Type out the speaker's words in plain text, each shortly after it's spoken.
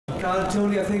Carl,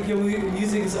 Tony, I think your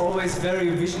music is always very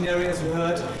visionary, as we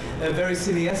heard, very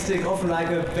cineastic, often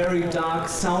like a very dark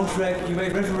soundtrack. You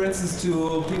made references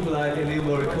to people like Ennio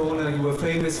Morricone. You were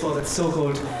famous for that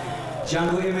so-called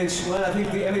Django image. Well, I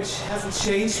think the image hasn't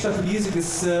changed, but the music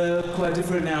is quite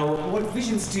different now. What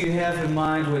visions do you have in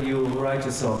mind when you write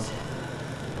your songs?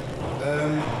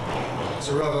 It's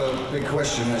a rather big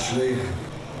question, actually.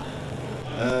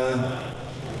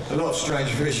 A lot of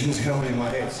strange visions going in my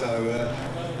head, so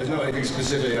there's not anything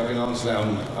specific I can answer that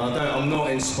on. I'm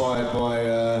not inspired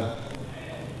by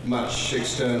much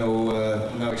external,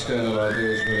 no external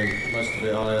ideas really. Most of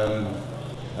it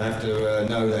I have to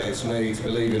know that it's me to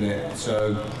believe in it.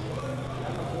 So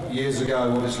years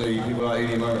ago, obviously, people like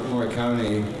Ennio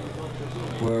Morricone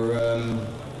were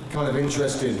kind of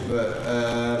interested, but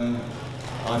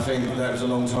I think that was a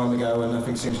long time ago and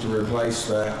nothing seems to replace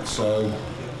that. So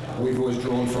we've always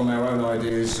drawn from our own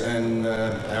ideas and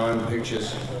our own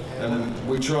pictures. And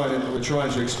we're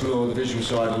trying to explore the visual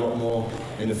side a lot more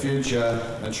in the future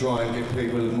and try and give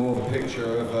people more of a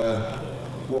picture of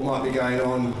what might be going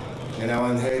on in our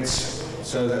own heads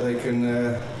so that they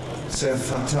can see how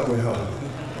fucked up we are.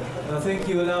 I think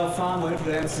you allow far more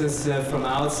influences from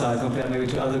outside compared maybe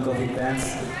to other Gothic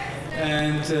bands.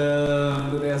 And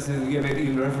you made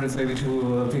even reference maybe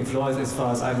to Pink Floyd as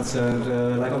far as I'm concerned,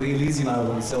 like on the Elysium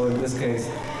album. So in this case,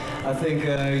 I think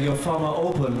you're far more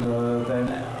open than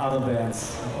other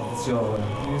bands of this genre.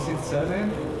 Do you see the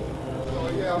same?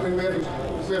 Well, yeah, I mean, we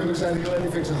haven't exactly got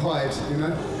anything to hide, you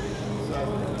know? So,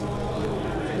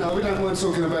 no, we don't mind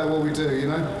talking about what we do, you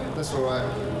know? That's all right.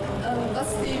 Was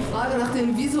die Frage nach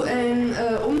den visuellen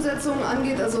Umsetzungen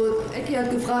angeht, also Ecki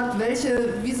hat gefragt,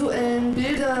 welche visuellen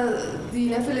Bilder die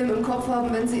Nephilim im Kopf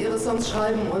haben, wenn sie ihre Songs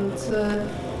schreiben. Und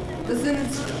das sind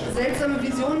seltsame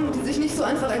Visionen, die sich nicht so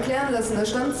einfach erklären lassen. Da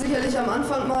stand sicherlich am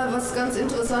Anfang mal was ganz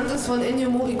Interessantes von Ennio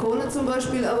Morricone zum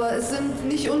Beispiel, aber es sind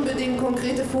nicht unbedingt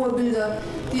konkrete Vorbilder,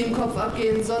 die im Kopf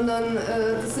abgehen, sondern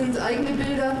das sind eigene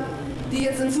Bilder, die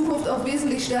jetzt in Zukunft auch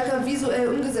wesentlich stärker visuell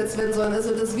umgesetzt werden sollen.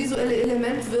 Also das visuelle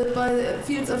Element wird bei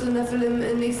Fields of the Nephilim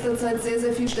in nächster Zeit sehr,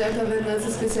 sehr viel stärker werden, als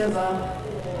es bisher war.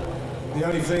 The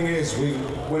only thing is,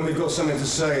 when we've got something to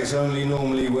say, it's only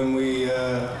normally when we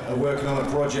are working on a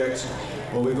project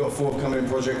or we've got a forthcoming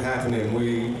project happening.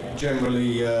 We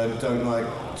generally don't like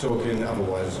talking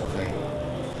otherwise, I think.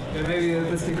 Yeah, maybe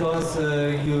that's because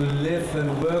you live and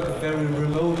work very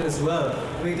remote as well.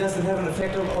 I mean, does it have an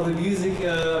effect on the music?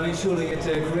 I mean, surely it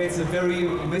creates a very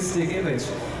mystic image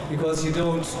because you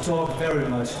don't talk very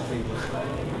much to people.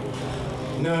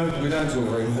 No, we don't talk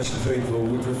very much to people.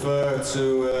 We prefer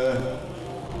to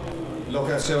lock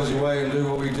ourselves away and do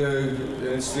what we do.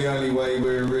 It's the only way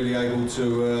we're really able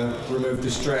to remove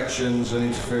distractions and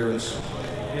interference.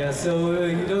 Yeah, so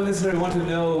you don't necessarily want to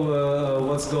know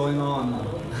what's going on.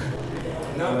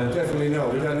 No, definitely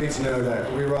not. We don't need to know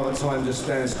that. We rather time just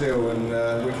stand still and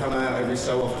we come out every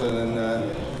so often and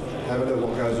have a look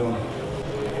what goes on.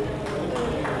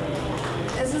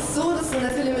 Es ist so, dass die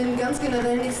Nephilim ganz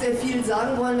generell nicht sehr viel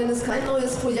sagen wollen, wenn es kein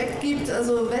neues Projekt gibt.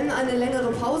 Also wenn eine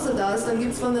längere Pause da ist, dann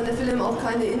gibt es von der Nephilim auch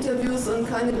keine Interviews und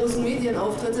keine großen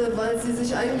Medienauftritte, weil sie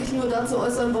sich eigentlich nur dazu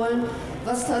äußern wollen,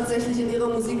 was tatsächlich in ihrer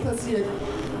Musik passiert.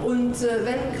 Und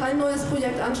wenn kein neues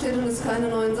Projekt ansteht und es keine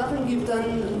neuen Sachen gibt,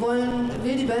 dann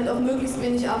will die Band auch möglichst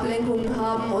wenig Ablenkungen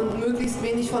haben und möglichst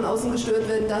wenig von außen gestört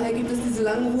werden. Daher gibt es diese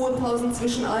langen Ruhepausen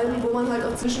zwischen Alben, wo man halt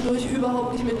auch zwischendurch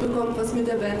überhaupt nicht mitbekommt, was mit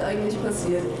der Band eigentlich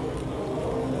passiert.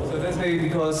 So that's maybe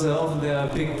because often there are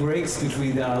big breaks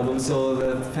between the albums, so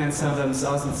the fans sometimes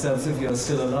ask themselves if you're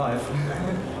still alive.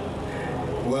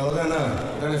 Well, I don't know.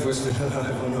 I don't know if we're still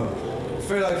alive or not.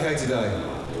 Feel okay today.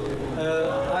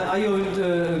 Are you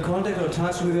in contact or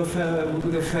touch with your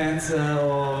fans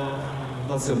or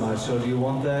not so much? Or do you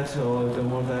want that or don't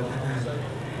want that?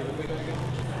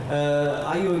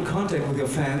 Are you in contact with your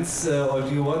fans or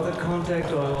do you want that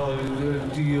contact or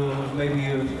do you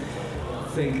maybe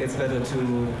think it's better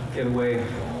to get away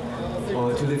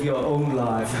or to live your own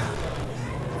life?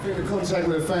 I think the contact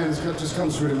with the fans just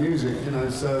comes through the music, you know,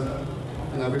 so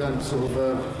we don't sort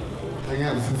of hang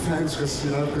out with the fans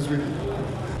because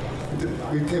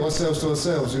we keep ourselves to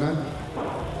ourselves, you know.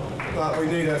 But we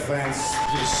need our fans,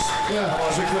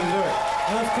 otherwise we couldn't do it.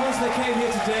 And of course they came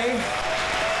here today.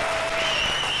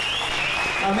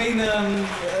 I mean,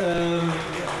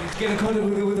 get in contact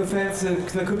with the fans,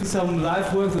 there could be some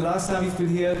live work. The last time you've been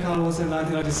here, Carl, was in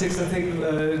 1996, I think.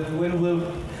 When will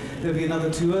there be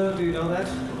another tour? Do you know that?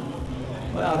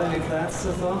 Well, are there any plans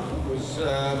so far?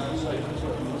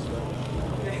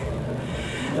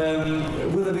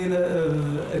 Will there be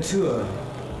a tour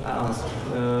I asked,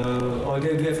 or do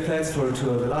you have plans for a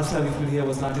tour? The last time we've been here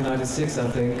was 1996, I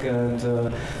think, and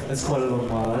that's quite a long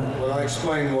while. Well, I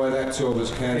explained why that tour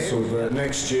was cancelled, but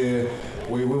next year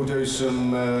we will do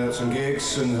some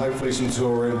gigs and hopefully some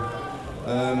touring.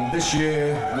 This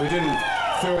year we didn't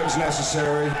feel it was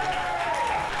necessary.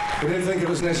 We didn't think it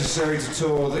was necessary to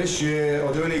tour this year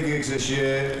or do any gigs this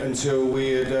year until we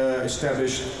had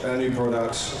established our new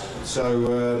products.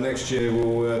 So next year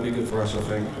will be good for us, I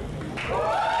think.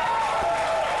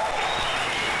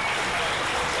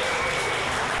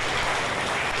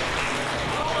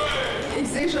 Ich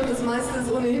sehe schon, das meiste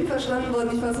ist ohnehin verstanden worden.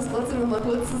 Ich fasse es trotzdem noch mal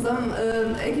kurz zusammen.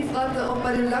 Ecki fragte, ob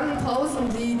bei den langen Pausen,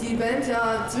 die die Band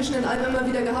ja zwischen den Alben immer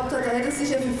wieder gehabt hat, da hätte es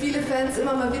sicher für viele Fans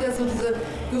immer mal wieder so diese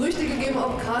Gerüchte gegeben,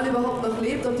 ob Karl überhaupt noch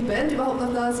lebt, ob die Band überhaupt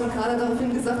noch da ist. Und Karl hat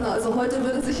daraufhin gesagt, na, also heute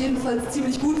würde er sich jedenfalls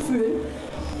ziemlich gut fühlen.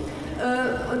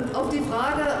 Und auf die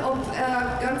Frage, ob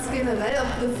er ganz generell, ob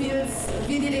The Fields,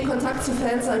 wie die den Kontakt zu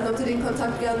Fans halten, ob sie den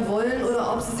Kontakt gern wollen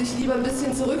oder ob sie sich lieber ein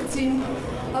bisschen zurückziehen,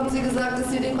 haben sie gesagt,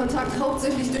 dass sie den Kontakt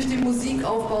hauptsächlich durch die Musik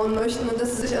aufbauen möchten und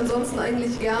dass sie sich ansonsten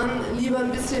eigentlich gern lieber ein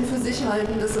bisschen für sich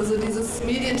halten, dass also dieses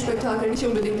Medienspektakel nicht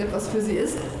unbedingt etwas für sie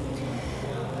ist.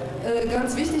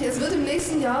 Ganz wichtig, es wird im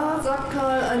nächsten Jahr, sagt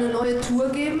Karl, eine neue Tour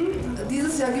geben.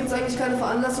 Dieses Jahr gibt es eigentlich keine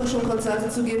Veranlassung, schon Konzerte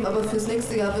zu geben, aber fürs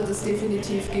nächste Jahr wird es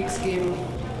definitiv Gigs geben.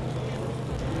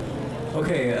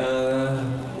 Okay,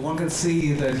 one can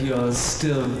see that you are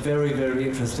still very, very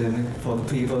interesting for the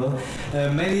people.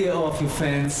 Many of your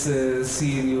fans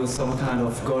see in you some kind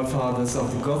of godfathers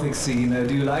of the Gothic scene.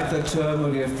 Do you like that term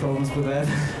or do you have problems with that?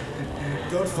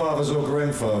 Godfathers or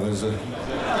grandfathers?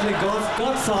 I think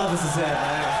godfathers is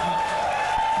that.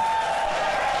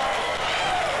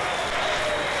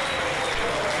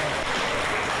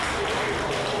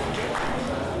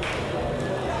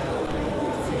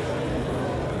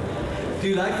 Do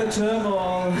you like the term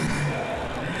or?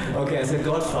 Okay, I said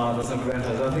godfathers and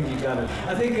grandfathers. I think you got it.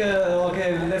 I think,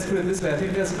 okay, let's put it this way. I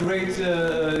think there's a great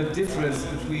difference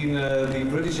between the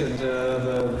British and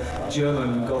the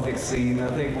German Gothic scene.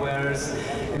 I think whereas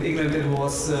in England it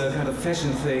was a kind of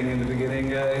fashion thing in the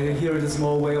beginning, here it is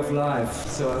more way of life.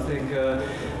 So I think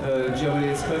Germany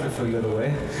is perfect for you in a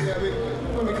way. Yeah,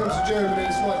 when we come to Germany,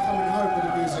 it's like coming home with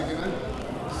the music, you know.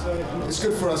 So it's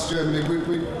good for us, Germany.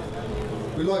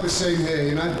 We like the scene here,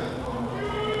 you know.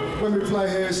 When we play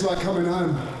here, it's like coming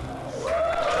home.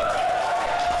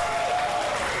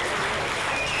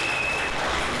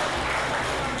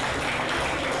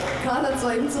 Karl hat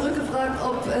zwar eben zurückgefragt,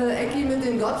 ob Ecki mit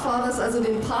den Godfathers, also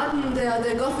den Paten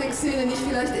der Gothic-Szene, nicht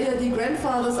vielleicht eher die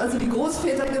Grandfathers, also die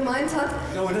Großväter gemeint hat.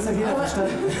 Ja, aber das hat jeder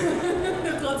verstanden.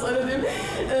 Trotz alledem.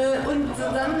 Und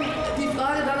dann die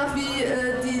Frage danach,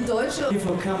 wie die deutsche... Thank you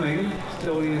for coming,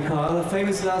 Tony and Carl.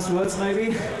 Famous last words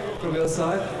maybe, from your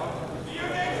side?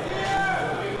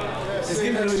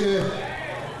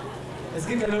 Es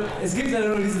gibt ja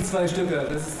nur diese zwei Stücke.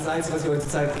 Das ist das Einzige, was wir euch zur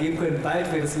Zeit geben können.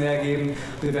 Bald wird es mehr geben.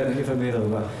 Wir werden euch informieren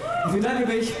darüber. Ich bedanke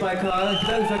mich bei Karl. Ich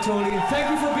bedanke mich bei Tony. Thank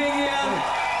you for being here.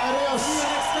 Adios. See you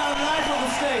next time live on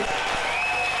the stage.